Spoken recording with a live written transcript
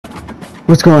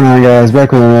What's going on, guys?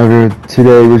 Back with another.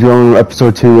 Today we're going to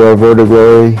episode 2 of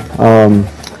Vertigo.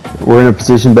 We're in a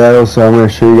position battle, so I'm going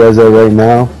to show you guys that right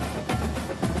now. I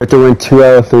have to win 2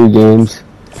 out of 3 games.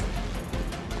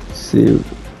 Let's see.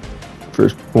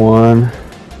 First one.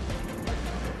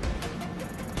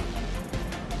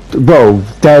 Bro,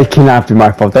 that cannot be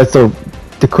my fault. That's the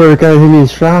quarterback hit me in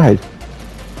stride.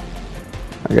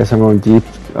 I guess I'm going deep.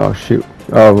 Oh shoot.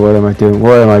 Oh, what am I doing?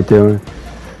 What am I doing?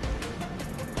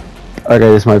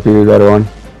 Okay, this might be the better one.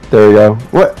 There we go.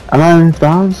 What? Am I in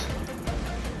bounds?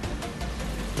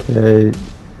 Okay.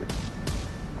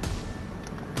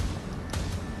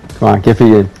 Come on, get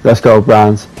feet in. Let's go,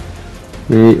 Browns.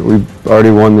 We already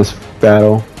won this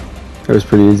battle. It was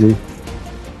pretty easy.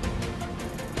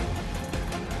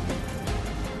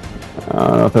 I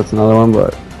don't know if that's another one,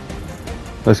 but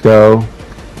let's go.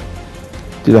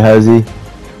 Do the hezzy.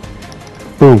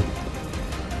 Boom.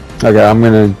 Okay, I'm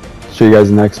gonna show you guys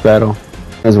the next battle.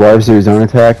 As wide receiver zone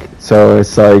attack, so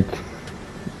it's like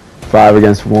 5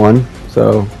 against 1.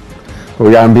 So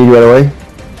we got him beat right away.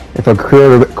 If a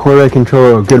quarterback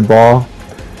control a good ball,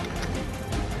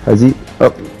 hezzy,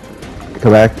 up,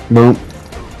 come back, boom,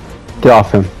 get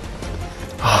off him.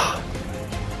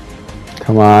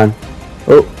 Come on.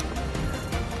 Oh.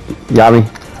 Got me.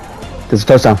 This is a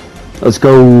touchdown. Let's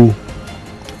go.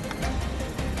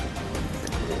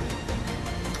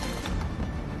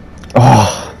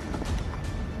 Oh.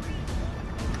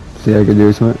 See, I could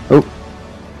do something. Oh.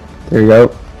 There you go.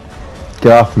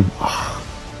 Get off him. Oh.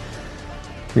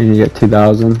 We need to get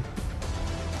 2,000.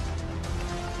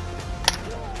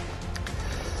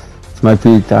 This might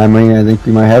be timing. I think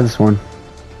we might have this one.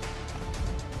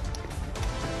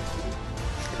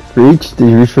 Reach? Did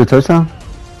you reach for a touchdown?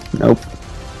 Nope.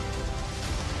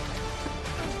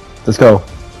 Let's go.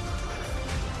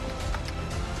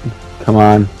 Come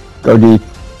on. Go deep.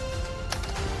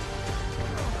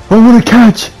 Oh, what a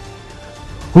catch!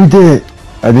 We did it!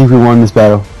 I think we won this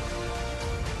battle.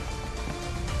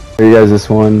 Show you guys this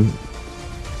one.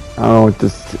 I don't know what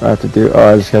this I have to do.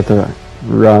 Oh, I just have to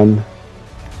run.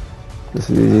 This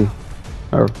is easy.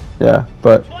 Oh, yeah.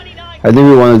 But I think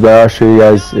we won this battle. I'll show you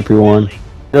guys if we won.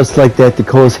 Just like that, the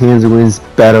coolest hands wins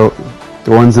battle.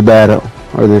 The one's the battle,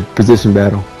 or the position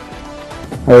battle.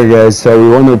 Alright guys, so we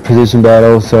won the position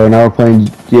battle, so now we're playing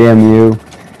JMU.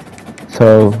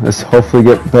 So let's hopefully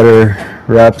get better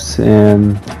reps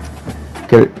and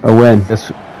get a win.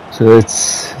 So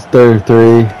it's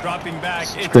 33,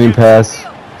 screen pass.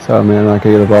 So man, I'm not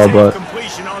gonna get the ball, but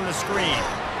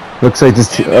looks like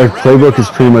this our playbook is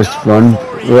pretty much run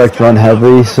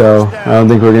heavy, so I don't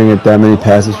think we're gonna get that many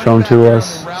passes thrown to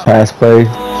us. Pass play,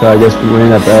 so I guess winning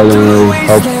that battle didn't really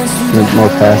help get more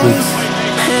passes.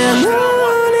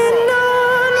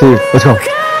 See, let's go,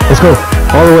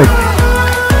 all the way,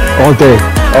 all day,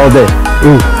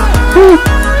 ooh, woo.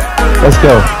 Let's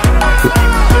go,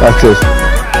 watch this,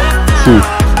 see,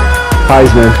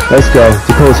 Heisman, let's go,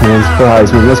 Dakota's hands for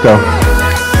Heisman, let's go,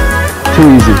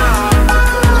 too easy,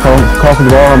 call for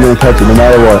the ball, I'm gonna catch it no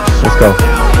matter what, let's go.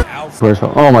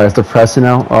 Oh my gosh, they're pressing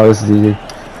now, oh this is easy.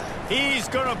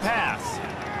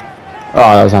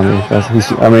 Oh, that was on me. I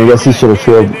mean, I guess he should have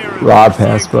threw a rod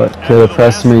pass, but they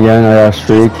pressed me again. I got a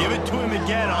streak. Give it to him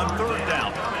again on 3rd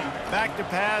down. Back to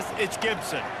pass. It's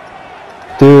Gibson.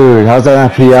 Dude, how's that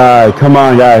not PI? Come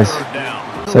on, guys.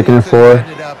 2nd and 4.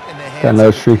 Got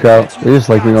another streak out. They just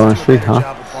like me going on a streak, huh?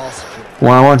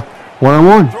 1-on-1.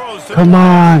 1-on-1. Come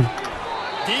on.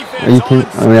 I mean,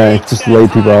 I just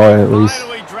laid people out at least.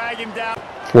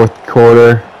 4th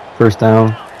quarter. 1st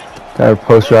down. Got a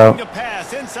post route.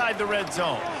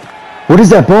 What is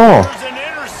that ball?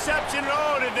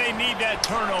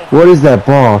 What is that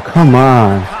ball? Come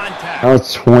on. Now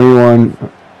it's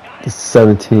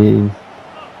 21-17.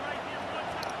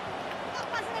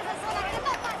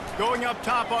 Going up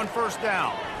top on 1st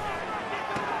down.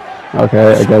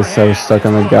 Okay, I guess I was stuck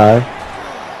on the guy.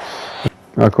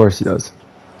 Of course he does.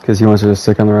 Because he wants to just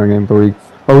stick on the run game, but we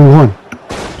won.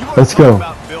 Let's go.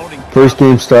 First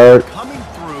game start.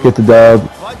 Get the dub.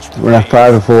 We're at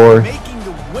 5-4.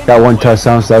 Got 1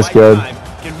 touchdown, so that's good.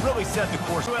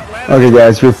 Okay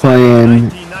guys, we're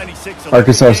playing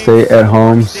Arkansas State at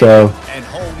home, so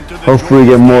hopefully we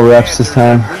get more reps this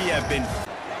time.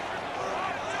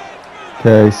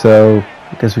 Okay, so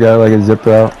I guess we got like a zip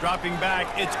route.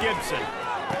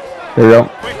 There we go.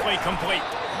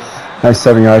 Nice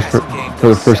 7 yards for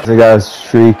the first. I got a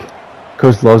streak.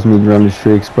 Coach loves me to run the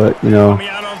streaks, but you know.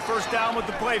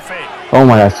 Oh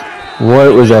my gosh,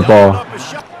 what was that ball?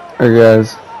 Alright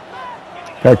guys,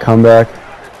 got a comeback.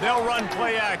 They'll run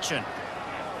play action.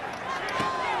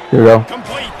 Here we go.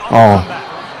 Oh,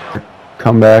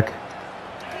 comeback.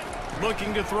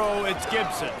 Looking to throw, it's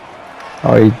Gibson.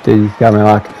 Oh, he did. He got my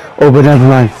lock. Oh, but never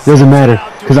mind. Doesn't matter.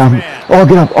 Because I'm... Oh,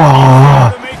 get up.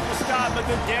 Oh.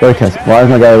 Good catch. Why does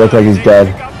my guy look like he's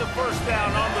dead?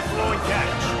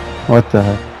 What the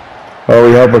heck? Well,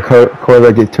 we hope our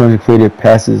quarterback get 200 completed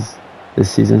passes this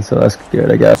season, so that's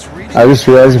good, I guess. I just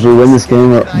realized if we win this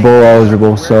game, we're bowl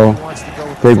eligible, so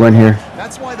big win here.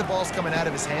 That's why the ball's coming out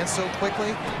of his hands so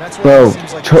quickly. Bro,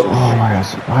 oh my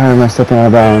gosh, why am I stepping out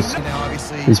of bounds?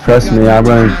 He's pressing me. I'm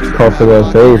going to call for the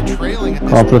fade.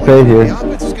 Call for the fade here. The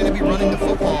offense is going to be running the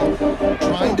football,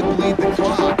 trying to bleed the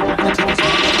clock.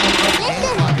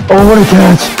 Oh, what a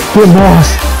catch! Good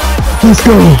boss. Let's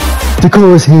go.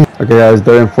 Dakota's here. Okay, guys,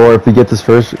 3rd and 4. If we get this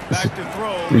first,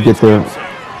 we get the.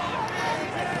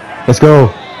 Let's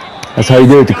go. That's how you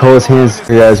do it. Dakota's hands.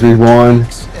 Okay, guys, we won.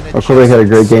 Our quarterback had a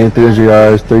great game. 300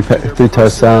 yards, 3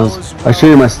 touchdowns. I'll show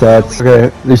you my stats.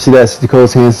 Okay, you see that?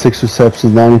 Dakota's hands, 6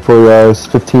 receptions, 94 yards,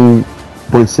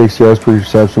 15.6 yards per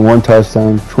reception, 1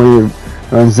 touchdown, 20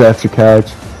 runs after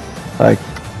catch. Like,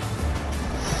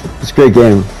 it's a great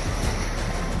game.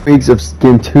 Weeks of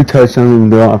getting 2 touchdowns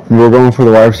and we're going for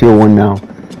the wide receiver 1 now.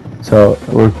 So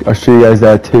I'll show you guys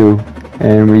that too.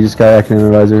 And we just got academic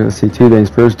advisor. Let's see, 2 things.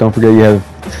 First, don't forget you have.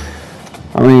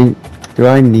 I mean, do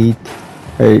I need?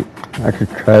 Hey, I could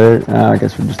credit. I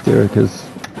guess we'll just do it because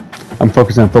I'm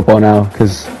focused on football now.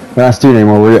 Because we're not student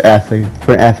anymore. We're athlete.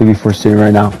 We're an athlete before student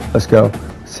right now. Let's go.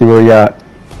 Let's see what we got.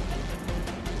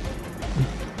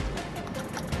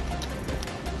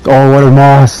 Oh, what a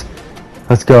moss!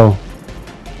 Let's go.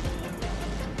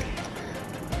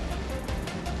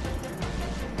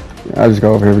 I'll just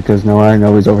go over here because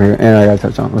nobody's over here, and I got a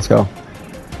touchdown. Let's go.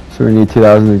 So we need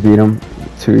 2,000 to beat them.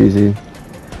 Too easy.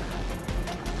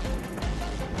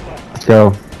 Let's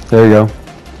go. There you go.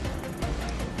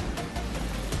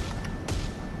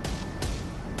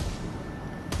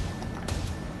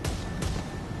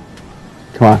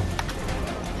 Come on.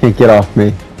 Can't get off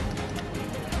me.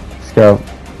 Let's go.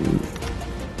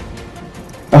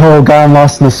 Oh, God, I'm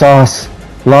lost in the sauce.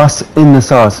 Lost in the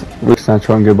sauce. We're just not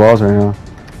throwing good balls right now.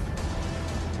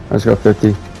 Let's go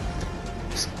 50.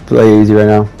 Just play easy right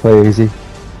now. Play easy.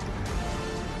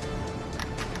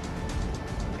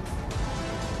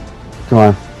 Come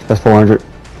on. That's 400.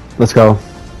 Let's go.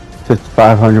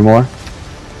 500 more.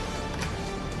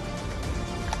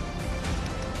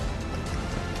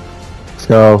 Let's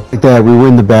go. Like that, we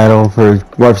win the battle for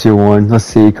WR1. Let's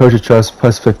see. Coach of Trust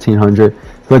plus 1,500.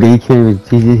 Look, he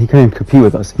couldn't compete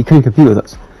with us. He couldn't compete with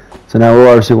us. So now we're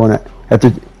WR1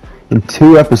 after. In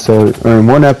 2 episodes, or in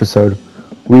 1 episode,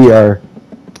 we are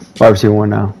WR1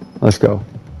 now. Let's go.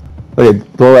 Look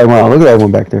at that one. Look at that one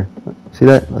back there. See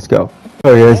that? Let's go.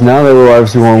 Okay, guys. Now that we're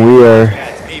WR1, we are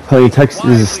playing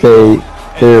Texas State.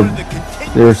 They're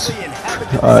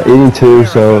 8-2.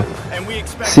 So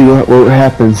see what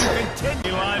happens.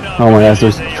 Oh my gosh,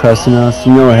 they're pressing us.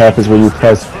 You know what happens when you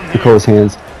press Nicole's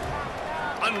hands.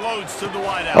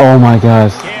 Oh my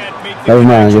gosh. Never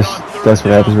mind. I guess that's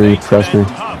what happens when you press me.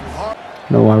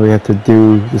 Know why we have to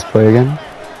do this play again?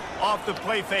 Off the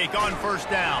play fake on 1st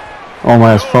down. Oh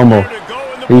my gosh, fumble.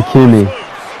 Are you kidding me?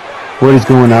 What is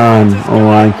going on? Oh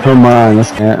my, come on.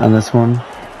 Let's get on this one.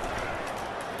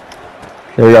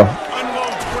 There we go.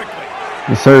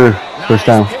 Yes, sir. 1st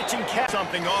down.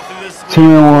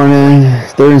 2-minute warning.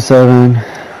 3rd and 7.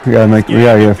 We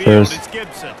gotta get it first.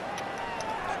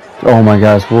 Oh my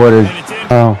gosh, what is?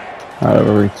 Oh,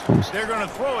 they're gonna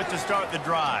throw it to start the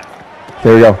drive.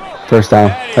 There we go. 1st down.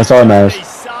 That's all that matters.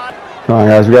 Come on,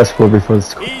 guys. We got to score before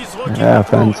this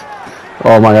happens.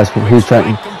 Oh my gosh. He's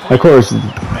trying. My quarterback's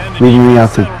leaving me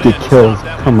out to get killed.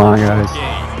 Come on, guys.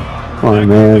 Come on,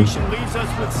 man.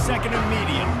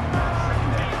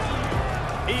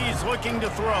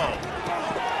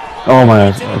 Oh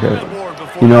my gosh. Okay.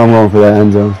 You know I'm going for that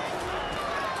end zone.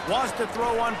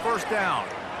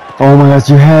 Oh my gosh.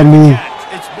 You had me.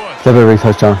 That better be a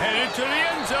touchdown.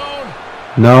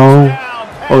 No.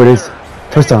 Oh, it is.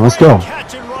 Touchdown. Let's go.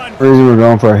 We're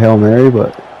going for a Hail Mary,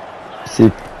 but see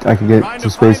if I can get some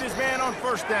space.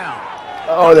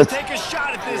 Oh, that's.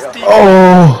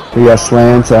 Oh, he got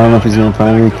slants. I don't know if he's going to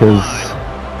find me because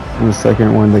in the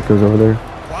second one that goes over there.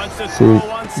 See.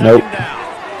 Nope.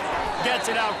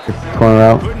 Corner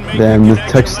out. Damn, the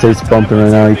Texas State's bumping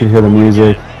right now. You can hear the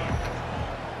music.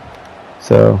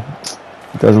 So,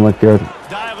 it doesn't look good.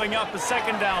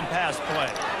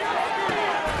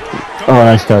 Oh,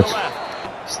 nice catch.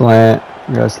 Slant.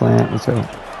 We got a slant. Let's go.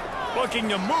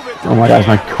 Oh my gosh,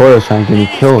 my quarter's trying to get me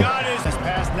killed.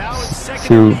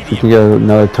 See if we can get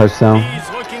another touchdown.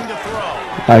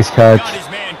 Nice catch.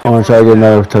 I want to try to get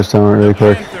another touchdown really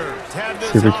quick.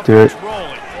 See if we can do it.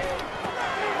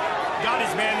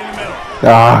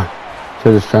 Ah,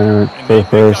 should have just trying to run for the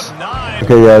first.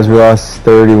 Okay, guys, we lost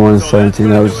 31-17.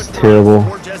 That was just terrible.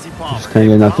 Just couldn't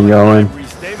get nothing going.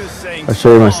 I'll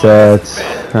show you my stats.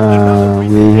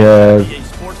 We have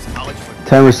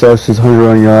 10 receptions,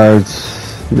 101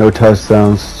 yards, no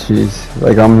touchdowns. Jeez,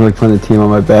 like I'm really putting the team on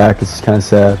my back. It's kind of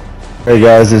sad. Alright,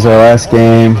 guys, this is our last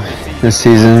game this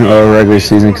season, or regular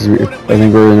season, because I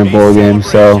think we're in a bowl game.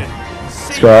 So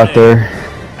let's go out there,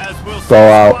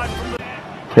 ball out.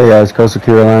 Okay, guys, Coastal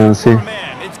Carolina. Let's see.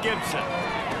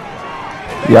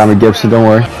 Yeah, I'm a Gibson. Don't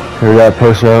worry. Here we got a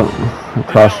push out, a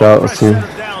cross route. Let's see what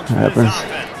happens.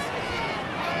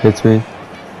 Hits me.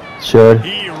 Should.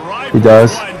 He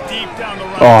does.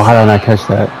 Oh, how did I not catch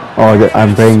that? Oh,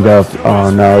 I'm banged up.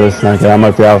 Oh no, that's not good. I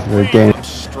might be out for the game.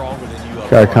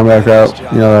 Gotta come back out.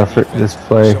 You know, this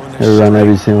play, they run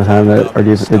every single time that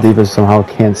the defense somehow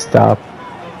can't stop.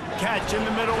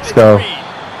 Let's go.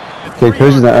 Okay,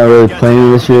 Coach is not really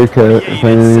playing this year,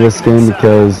 playing in this game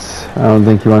because I don't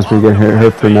think he wants me to get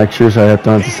hurt for next year, so I have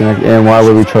to understand. And why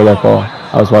would we throw that ball?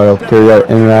 I was wide open. Okay, we got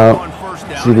in and out.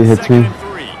 See if he hits me.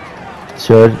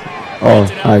 Should. Oh,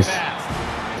 nice.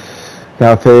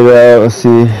 Now fade out. Let's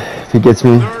see if he gets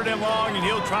me.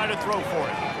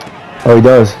 Oh, he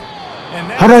does.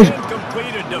 How did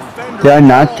I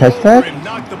not catch that?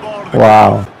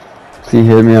 Wow. See, he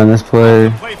hit me on this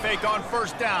play.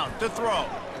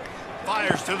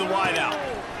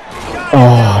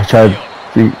 Oh, I tried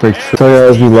to break through. So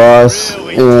guys, we lost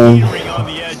in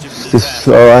this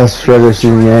last regular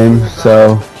season game.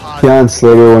 So Keon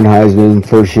Slater won Heisman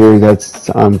first year. That's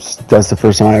the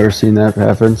first time I ever seen that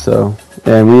happen. So,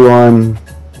 and we won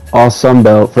all Sun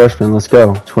Belt freshmen. Let's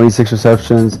go. 26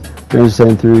 receptions,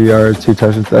 373 yards, 2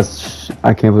 touchdowns.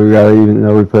 I can't believe we got it, even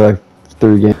though we played like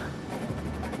 3 games.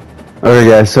 Okay,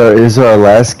 guys. So this is our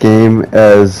last game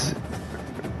as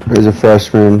a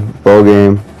freshman bowl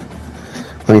game.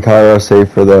 Playing Colorado State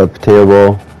for the Potato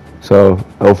Bowl. So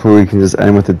hopefully we can just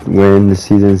end with a win this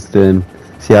season, then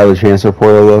see how the transfer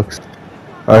portal looks.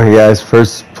 Alright, guys.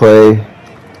 First play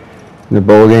in the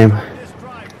bowl game.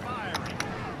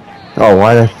 Oh,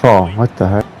 why did I fall? What the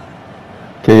heck?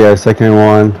 Okay, guys, 2nd and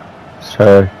 1. Let's try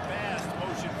to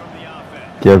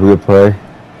get a good play.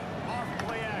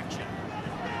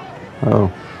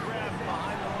 Oh.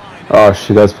 Oh,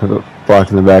 she does put a block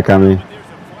in the back on me.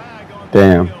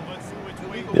 Damn.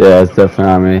 Yeah, it's definitely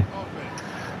on me.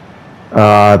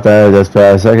 That's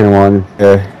bad. 2nd and 1.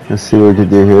 Okay, let's see what we can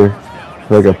do here.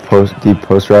 Like a deep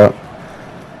post route.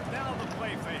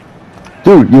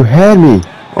 Dude, you had me.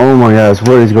 Oh my gosh,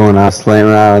 what is going on?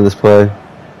 Slamming out on this play.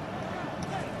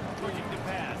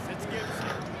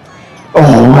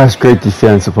 Oh, that's great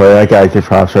defensive play. That guy could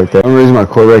props right there. The only reason my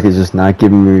quarterback is just not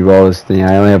giving me the ball this thing.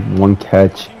 I only have 1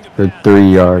 catch for 3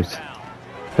 yards.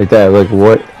 Like that. Like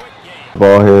what?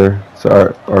 Ball here. It's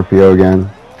our RPO again.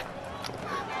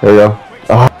 There we go.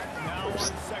 Oh.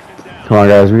 Come on,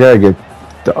 guys. We gotta get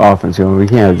the offense going. We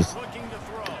can't just.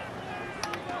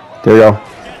 There we go.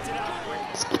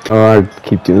 I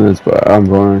keep doing this, but I'm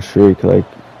going on a streak. Like,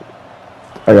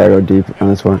 I gotta go deep on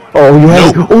this one. Oh, you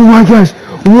have me. Oh my gosh,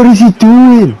 what is he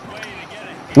doing?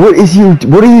 What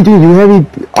are you doing? You have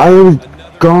me. I was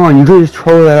gone. You could just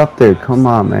throw that up there. Come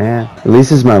on, man. At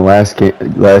least this is my last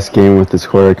game with this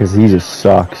quarter because he just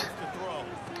sucks.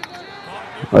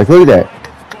 Like, look at that.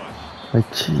 Like,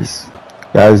 jeez,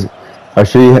 guys. I'll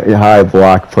show you how I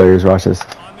block players. Watch this.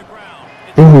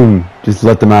 Boom. Just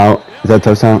let them out. Is that a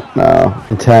touchdown? No.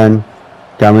 10.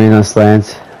 Got me in a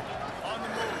slant.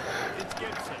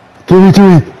 Give it to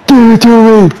me. Give it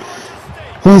to me.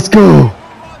 Let's go.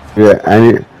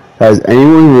 Yeah, guys,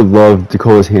 anyone would love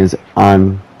Dakota's hands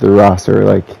on the roster.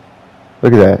 Like,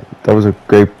 look at that. That was a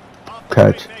great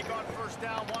catch.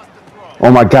 Oh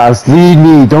my gosh, lead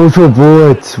me. Don't throw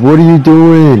bullets. What are you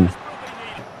doing?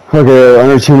 Okay,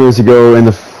 under 2 minutes to go in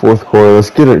the 4th quarter.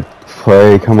 Let's get a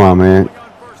play. Come on, man.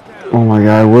 Oh my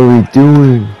god, what are we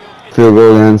doing? Field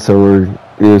goal in, so we're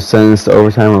either sending this to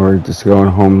overtime or we're just going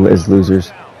home as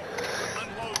losers.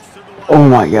 Oh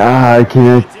my god,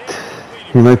 can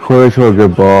my quarterback throw a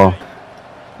good ball?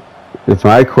 If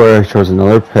my quarterback throws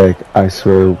another pick, I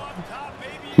swear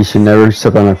he should never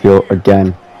step on the field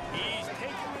again.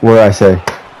 What did I say?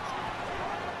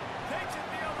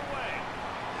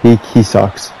 He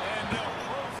sucks.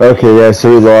 Okay, yeah, so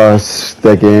we lost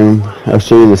that game. I'll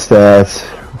show you the stats.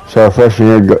 So our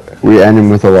freshman year, we ended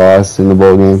with a loss in the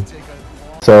bowl game.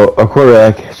 So our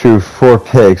quarterback threw 4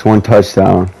 picks, 1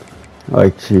 touchdown.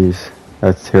 Like, jeez,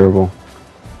 that's terrible.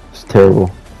 It's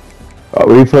terrible.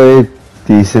 We played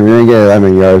decent. We didn't get that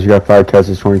many yards. We got 5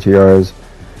 catches, 22 yards,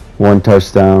 1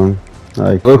 touchdown.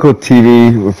 Like, local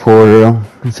TV reporter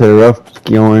said a rough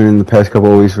going in the past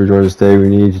couple of weeks for Georgia State. We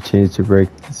need to change to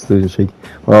break this losing streak.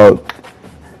 Well,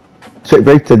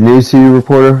 break the news TV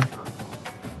reporter.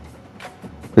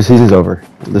 The season's over.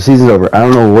 The season's over. I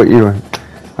don't know what you're.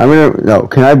 No.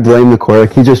 Can I blame the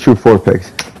quarterback? He just threw 4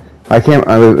 picks. I can't.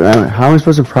 How am I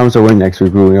supposed to promise a win next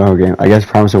week? We don't have a game. I guess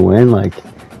promise a win, like,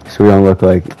 so we don't look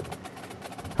like.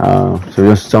 So we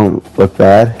just don't look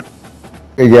bad.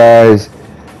 Hey guys,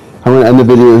 I'm gonna end the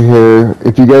video here.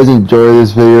 If you guys enjoyed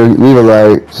this video, leave a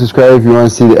like, subscribe if you want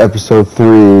to see the episode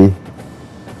 3,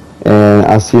 and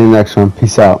I'll see you in the next one.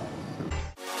 Peace out.